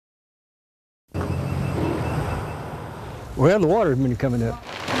Well, the water's been coming up.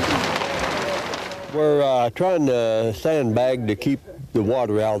 We're trying to sandbag to keep the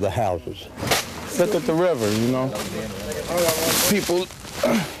water out of the houses. Look at the river, you know. People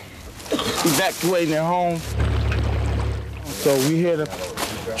evacuating their homes. So we're here to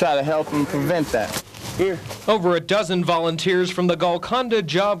try to help them prevent that. Here. Over a dozen volunteers from the Golconda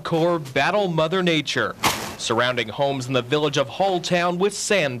Job Corps battle Mother Nature, surrounding homes in the village of Hulltown with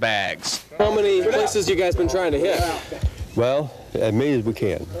sandbags. How many places you guys been trying to hit? Well, as many as we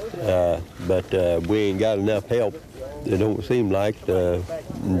can, but we ain't got enough help. It don't seem like to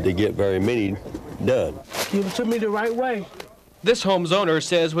get very many done. You took me the right way. This home's owner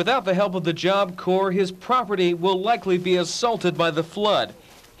says without the help of the Job Corps, his property will likely be assaulted by the flood.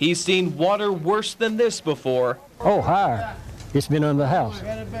 He's seen water worse than this before. Oh, higher. It's been under the house.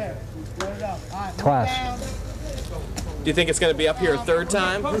 Twice. Do you think it's going to be up here a third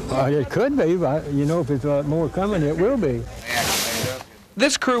time? It could be, but you know, if it's more coming, it will be.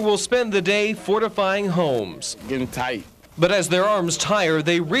 This crew will spend the day fortifying homes. Getting tight. But as their arms tire,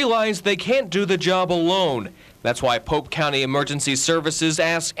 they realize they can't do the job alone. That's why Pope County Emergency Services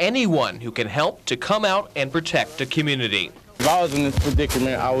asks anyone who can help to come out and protect the community. If I was in this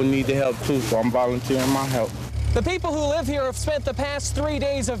predicament, I would need the help too, so I'm volunteering my help. The people who live here have spent the past 3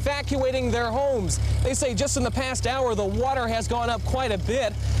 days evacuating their homes. They say just in the past hour, the water has gone up quite a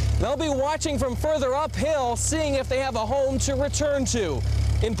bit. They'll be watching from further uphill, seeing if they have a home to return to.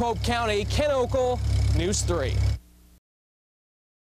 In Pope County, Ken Okel, News 3.